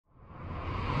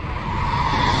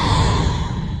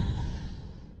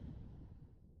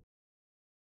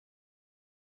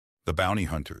the bounty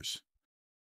hunters.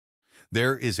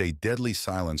 There is a deadly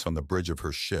silence on the bridge of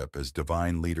her ship as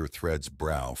Divine Leader Thread's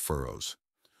brow furrows.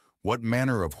 What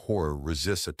manner of horror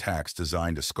resists attacks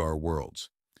designed to scar worlds?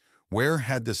 Where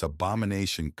had this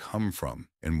abomination come from,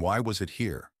 and why was it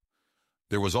here?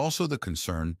 There was also the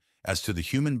concern as to the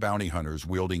human bounty hunters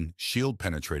wielding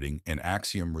shield-penetrating and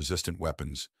axiom-resistant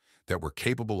weapons that were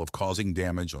capable of causing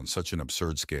damage on such an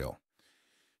absurd scale.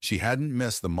 She hadn't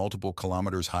missed the multiple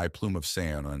kilometers high plume of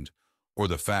sand or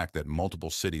the fact that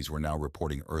multiple cities were now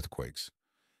reporting earthquakes.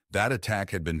 That attack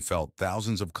had been felt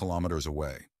thousands of kilometers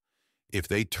away. If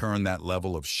they turn that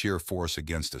level of sheer force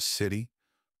against a city,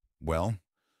 well,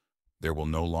 there will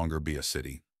no longer be a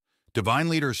city. Divine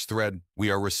Leader's Thread,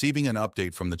 we are receiving an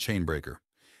update from the Chainbreaker.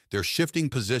 They're shifting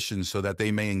positions so that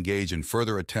they may engage in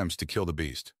further attempts to kill the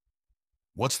beast.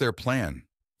 What's their plan?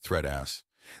 Thread asks.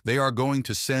 They are going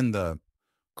to send the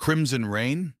Crimson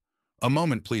Rain? A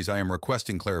moment, please, I am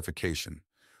requesting clarification,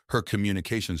 her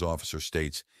communications officer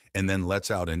states, and then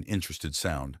lets out an interested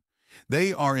sound.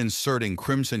 They are inserting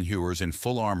Crimson Hewers in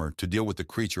full armor to deal with the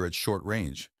creature at short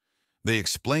range. They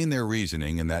explain their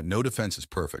reasoning in that no defense is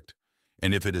perfect,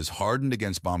 and if it is hardened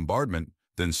against bombardment,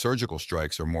 then surgical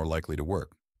strikes are more likely to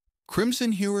work.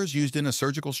 Crimson Hewers used in a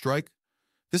surgical strike?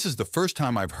 This is the first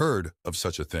time I've heard of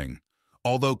such a thing,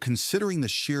 although considering the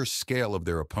sheer scale of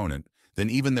their opponent, then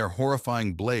even their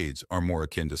horrifying blades are more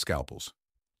akin to scalpels.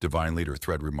 Divine Leader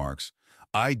Thread remarks,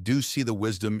 I do see the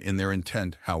wisdom in their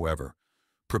intent, however.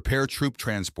 Prepare troop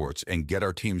transports and get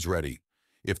our teams ready.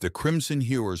 If the Crimson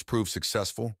Hewers prove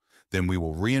successful, then we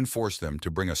will reinforce them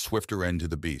to bring a swifter end to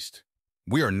the beast.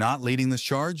 We are not leading this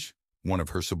charge? One of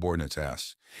her subordinates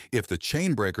asks. If the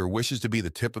Chainbreaker wishes to be the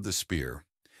tip of the spear,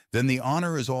 then the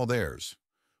honor is all theirs.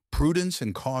 Prudence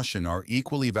and caution are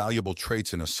equally valuable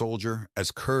traits in a soldier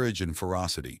as courage and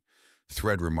ferocity.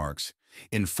 Thread remarks,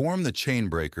 inform the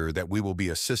Chainbreaker that we will be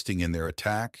assisting in their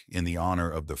attack in the honor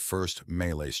of the first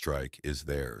melee strike is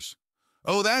theirs.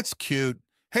 Oh, that's cute.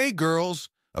 Hey, girls,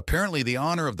 apparently the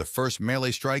honor of the first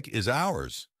melee strike is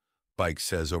ours, Bike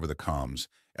says over the comms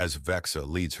as Vexa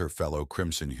leads her fellow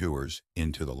Crimson Hewers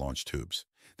into the launch tubes.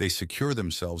 They secure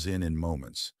themselves in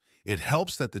moments. It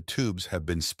helps that the tubes have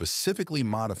been specifically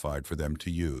modified for them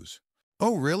to use.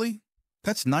 Oh, really?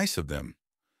 That's nice of them.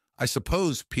 I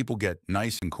suppose people get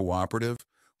nice and cooperative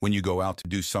when you go out to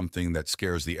do something that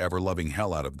scares the ever-loving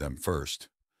hell out of them first.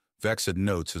 Vexa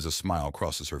notes as a smile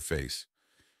crosses her face.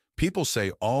 People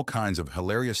say all kinds of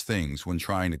hilarious things when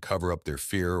trying to cover up their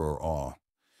fear or awe.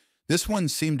 This one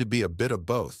seemed to be a bit of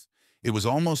both. It was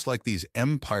almost like these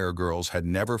Empire girls had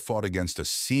never fought against a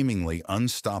seemingly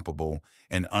unstoppable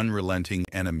and unrelenting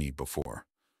enemy before.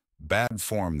 Bad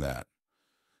form, that.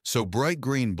 So bright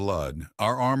green blood,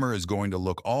 our armor is going to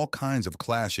look all kinds of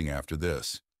clashing after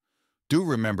this. Do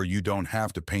remember you don't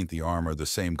have to paint the armor the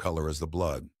same color as the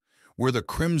blood. We're the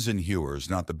Crimson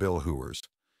Hewers, not the Bill Hewers.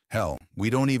 Hell,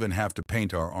 we don't even have to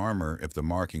paint our armor if the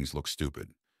markings look stupid.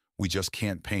 We just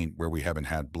can't paint where we haven't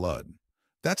had blood.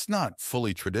 That's not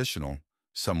fully traditional,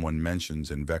 someone mentions,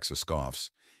 and Vexa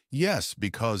scoffs. Yes,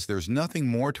 because there's nothing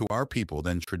more to our people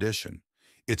than tradition.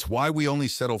 It's why we only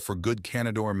settle for good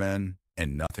Canador men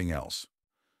and nothing else.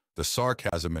 The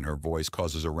sarcasm in her voice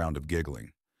causes a round of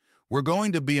giggling. We're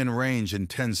going to be in range in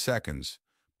 10 seconds.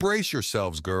 Brace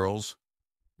yourselves, girls,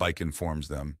 Bike informs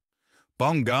them.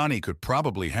 Bongani could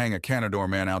probably hang a Canador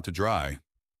man out to dry,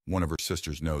 one of her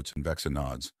sisters notes, and Vexa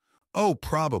nods. Oh,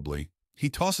 probably. He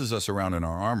tosses us around in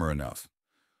our armor enough.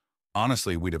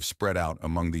 Honestly, we'd have spread out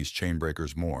among these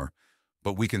Chainbreakers more,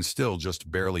 but we can still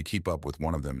just barely keep up with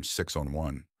one of them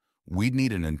 6-on-1. We'd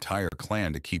need an entire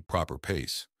clan to keep proper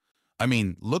pace. I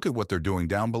mean, look at what they're doing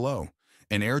down below.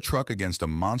 An air truck against a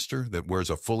monster that wears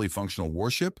a fully functional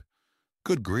warship?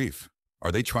 Good grief.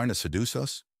 Are they trying to seduce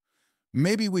us?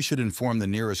 Maybe we should inform the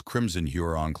nearest Crimson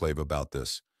Hewer enclave about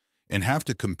this, and have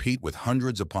to compete with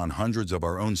hundreds upon hundreds of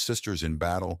our own sisters in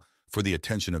battle for the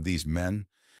attention of these men,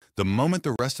 the moment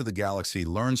the rest of the galaxy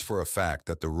learns for a fact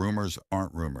that the rumors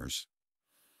aren't rumors.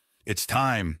 It's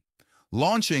time.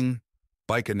 Launching,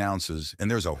 Bike announces,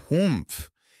 and there's a whoomph,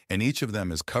 and each of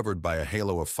them is covered by a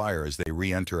halo of fire as they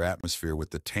re-enter atmosphere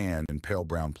with the tan and pale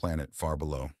brown planet far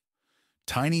below.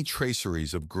 Tiny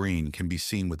traceries of green can be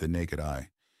seen with the naked eye,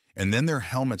 and then their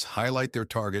helmets highlight their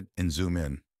target and zoom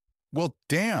in. Well,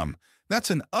 damn, that's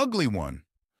an ugly one.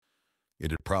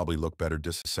 It'd probably look better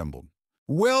disassembled.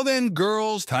 Well then,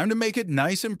 girls, time to make it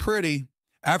nice and pretty.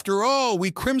 After all, we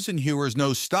Crimson Hewers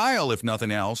know style, if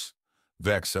nothing else,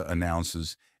 Vexa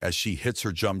announces as she hits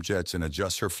her jump jets and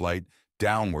adjusts her flight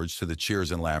downwards to the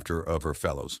cheers and laughter of her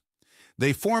fellows.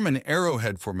 They form an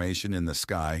arrowhead formation in the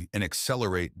sky and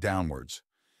accelerate downwards.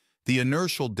 The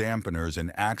inertial dampeners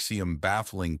and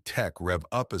axiom-baffling tech rev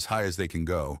up as high as they can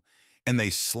go, and they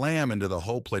slam into the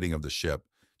hull plating of the ship,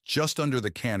 just under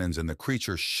the cannons, and the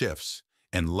creature shifts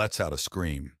and lets out a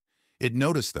scream. It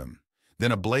noticed them.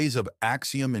 Then a blaze of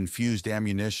axiom-infused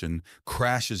ammunition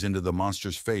crashes into the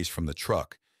monster's face from the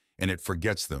truck, and it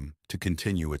forgets them to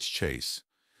continue its chase.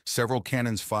 Several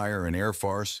cannons fire, and Air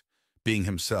Farce, being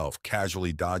himself,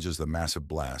 casually dodges the massive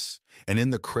blasts, and in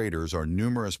the craters are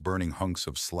numerous burning hunks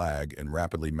of slag and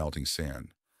rapidly melting sand.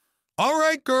 "All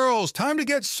right, girls, time to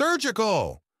get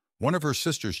surgical!" One of her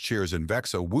sisters cheers, and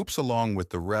Vexa whoops along with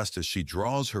the rest as she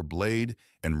draws her blade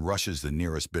and rushes the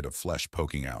nearest bit of flesh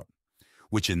poking out,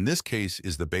 which in this case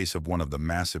is the base of one of the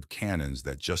massive cannons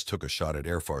that just took a shot at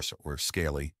Air Farce or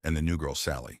Scaly and the new girl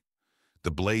Sally. The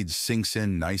blade sinks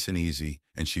in nice and easy,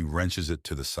 and she wrenches it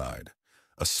to the side.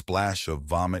 A splash of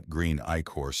vomit-green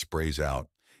ichor sprays out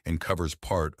and covers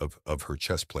part of her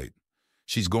chest plate.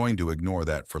 She's going to ignore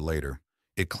that for later.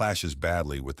 It clashes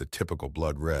badly with the typical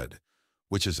blood red,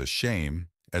 which is a shame,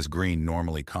 as green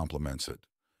normally complements it.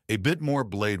 A bit more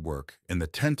blade work, and the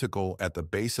tentacle at the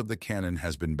base of the cannon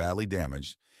has been badly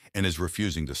damaged and is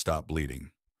refusing to stop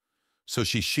bleeding. So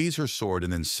she sheathes her sword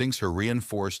and then sinks her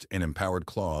reinforced and empowered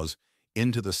claws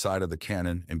into the side of the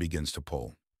cannon and begins to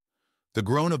pull. The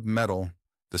groan of metal,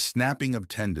 the snapping of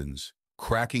tendons,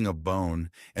 cracking of bone,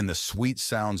 and the sweet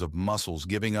sounds of muscles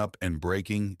giving up and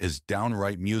breaking is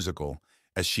downright musical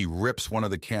as she rips one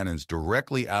of the cannons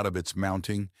directly out of its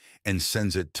mounting and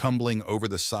sends it tumbling over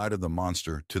the side of the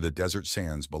monster to the desert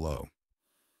sands below.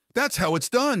 "That's how it's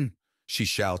done!" she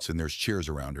shouts, and there's cheers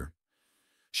around her.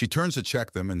 She turns to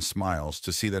check them and smiles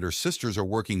to see that her sisters are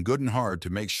working good and hard to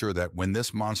make sure that when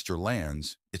this monster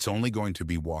lands, it's only going to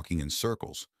be walking in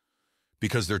circles,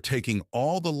 because they're taking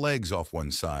all the legs off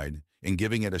one side and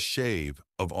giving it a shave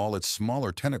of all its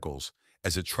smaller tentacles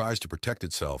as it tries to protect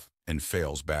itself and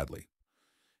fails badly.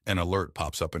 An alert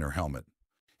pops up in her helmet.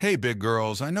 "Hey, big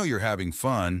girls, I know you're having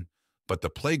fun, but the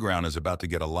playground is about to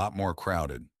get a lot more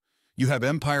crowded. You have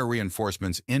Empire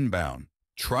reinforcements inbound.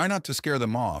 Try not to scare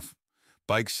them off,"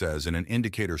 Bike says, and an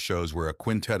indicator shows where a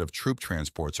quintet of troop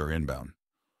transports are inbound.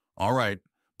 "All right,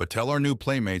 but tell our new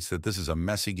playmates that this is a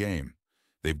messy game.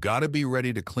 They've got to be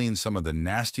ready to clean some of the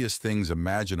nastiest things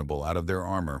imaginable out of their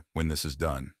armor when this is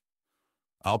done."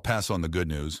 "I'll pass on the good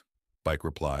news," Bike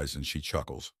replies, and she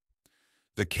chuckles.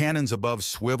 The cannons above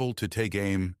swivel to take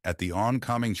aim at the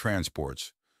oncoming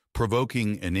transports,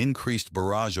 provoking an increased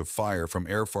barrage of fire from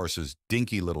Air Farce's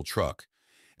dinky little truck,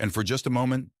 and for just a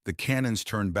moment, the cannons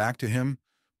turn back to him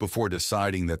before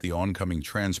deciding that the oncoming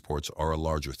transports are a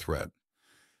larger threat.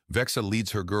 Vexa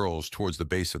leads her girls towards the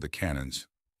base of the cannons,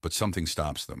 but something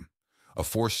stops them. A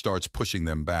force starts pushing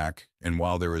them back, and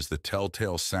while there is the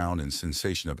telltale sound and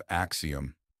sensation of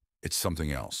axiom, it's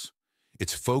something else.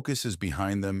 Its focus is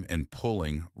behind them and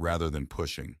pulling rather than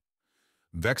pushing.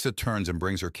 Vexa turns and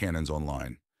brings her cannons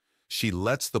online. She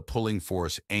lets the pulling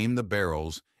force aim the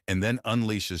barrels and then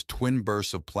unleashes twin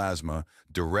bursts of plasma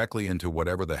directly into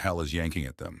whatever the hell is yanking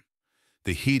at them.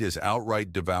 The heat is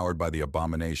outright devoured by the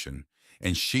abomination,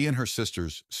 and she and her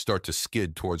sisters start to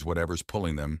skid towards whatever's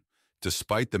pulling them,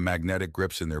 despite the magnetic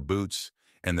grips in their boots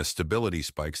and the stability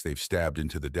spikes they've stabbed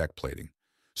into the deck plating.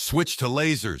 "Switch to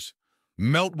lasers!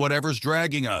 Melt whatever's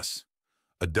dragging us!"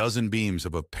 A dozen beams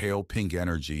of a pale pink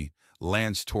energy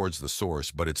lance towards the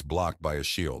source, but it's blocked by a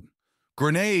shield.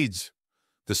 "Grenades!"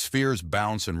 The spheres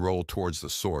bounce and roll towards the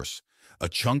source. A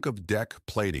chunk of deck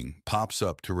plating pops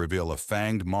up to reveal a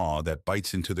fanged maw that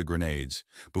bites into the grenades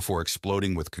before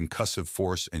exploding with concussive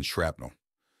force and shrapnel.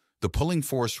 The pulling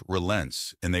force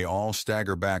relents, and they all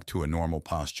stagger back to a normal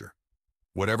posture.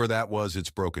 Whatever that was, it's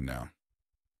broken now.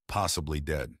 Possibly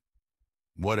dead.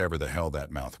 Whatever the hell that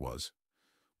mouth was.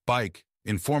 "Bike,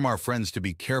 inform our friends to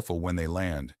be careful when they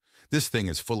land. This thing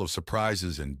is full of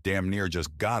surprises and damn near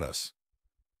just got us."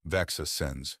 Vexa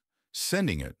sends.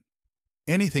 "Sending it?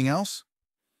 Anything else?"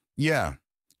 "Yeah,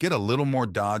 get a little more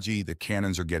dodgy. The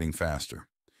cannons are getting faster.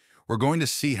 We're going to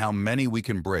see how many we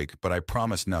can break, but I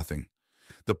promise nothing.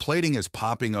 The plating is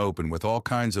popping open with all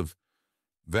kinds of..."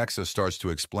 Vexa starts to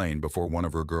explain before one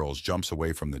of her girls jumps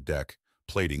away from the deck,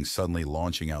 plating suddenly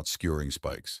launching out skewering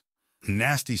spikes.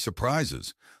 "Nasty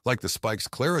surprises, like the spikes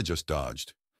Clara just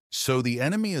dodged. So the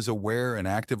enemy is aware and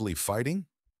actively fighting?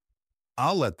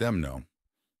 I'll let them know.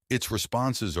 Its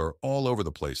responses are all over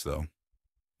the place, though."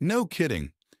 "No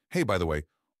kidding. Hey, by the way,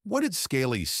 what did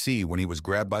Scaly see when he was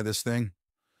grabbed by this thing?"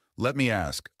 "Let me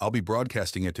ask. I'll be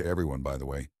broadcasting it to everyone, by the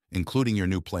way, including your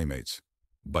new playmates,"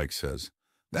 Bike says.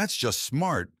 "That's just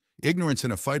smart. Ignorance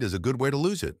in a fight is a good way to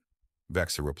lose it,"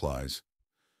 Vexa replies.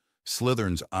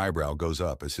 Slytherin's eyebrow goes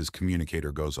up as his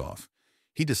communicator goes off.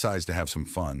 He decides to have some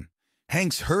fun.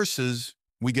 Hank's hearses.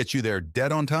 We get you there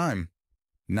dead on time.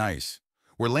 Nice.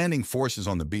 We're landing forces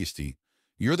on the beastie.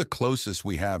 You're the closest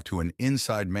we have to an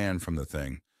inside man from the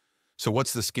thing. So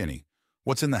what's the skinny?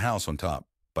 What's in the house on top?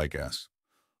 Bike asks.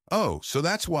 Oh, so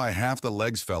that's why half the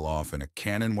legs fell off and a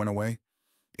cannon went away?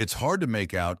 It's hard to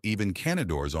make out even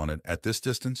cannadors on it at this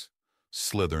distance,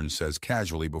 Slithern says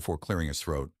casually before clearing his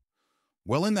throat.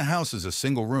 Well, in the house is a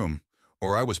single room,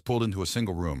 or I was pulled into a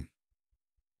single room.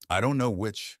 I don't know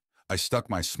which. I stuck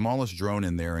my smallest drone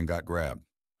in there and got grabbed.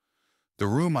 The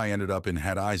room I ended up in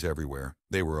had eyes everywhere.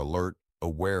 They were alert,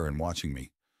 aware, and watching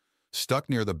me. Stuck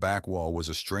near the back wall was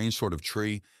a strange sort of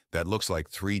tree that looks like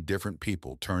 3 different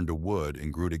people turned to wood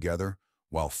and grew together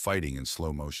while fighting in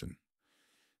slow motion.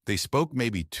 They spoke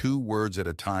maybe 2 words at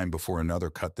a time before another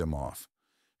cut them off.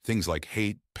 Things like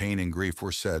hate, pain, and grief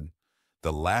were said.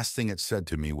 The last thing it said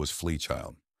to me was flee,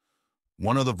 child.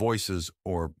 One of the voices,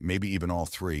 or maybe even all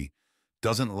 3,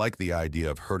 doesn't like the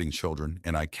idea of hurting children,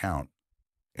 and I count.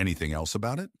 Anything else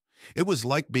about it? It was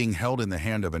like being held in the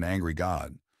hand of an angry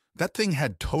god. That thing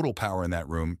had total power in that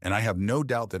room, and I have no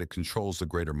doubt that it controls the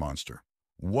greater monster.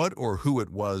 What or who it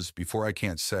was before I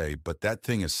can't say, but that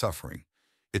thing is suffering.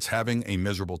 It's having a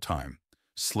miserable time,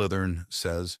 Slithern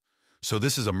says. So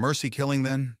this is a mercy killing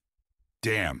then?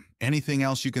 Damn, anything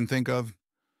else you can think of?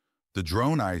 The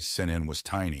drone I sent in was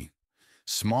tiny,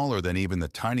 smaller than even the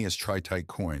tiniest tritite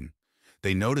coin.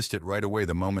 They noticed it right away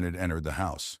the moment it entered the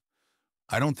house.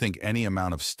 I don't think any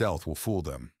amount of stealth will fool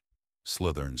them,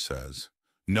 Slithern says.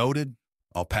 Noted.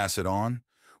 I'll pass it on.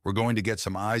 We're going to get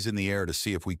some eyes in the air to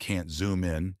see if we can't zoom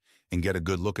in and get a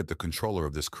good look at the controller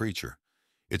of this creature.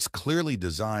 It's clearly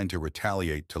designed to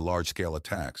retaliate to large-scale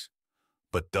attacks,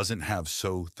 but doesn't have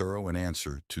so thorough an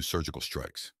answer to surgical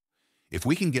strikes. If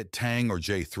we can get Tang or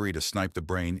J3 to snipe the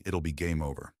brain, it'll be game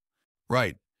over.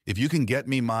 Right. If you can get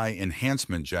me my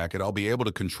enhancement jacket, I'll be able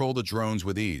to control the drones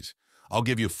with ease. I'll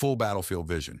give you full battlefield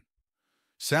vision.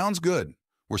 Sounds good.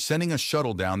 We're sending a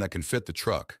shuttle down that can fit the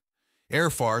truck. Air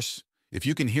Farce, if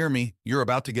you can hear me, you're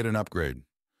about to get an upgrade.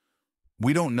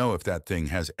 We don't know if that thing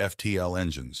has FTL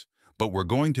engines, but we're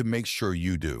going to make sure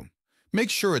you do. Make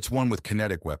sure it's one with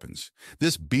kinetic weapons.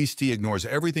 This beastie ignores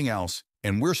everything else,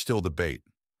 and we're still the bait.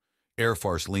 Air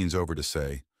Farce leans over to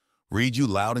say, read you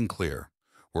loud and clear.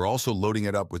 We're also loading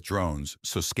it up with drones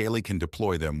so Scaly can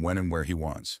deploy them when and where he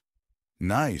wants.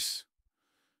 Nice.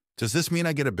 Does this mean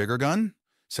I get a bigger gun?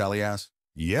 Sally asks.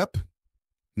 Yep.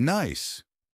 Nice.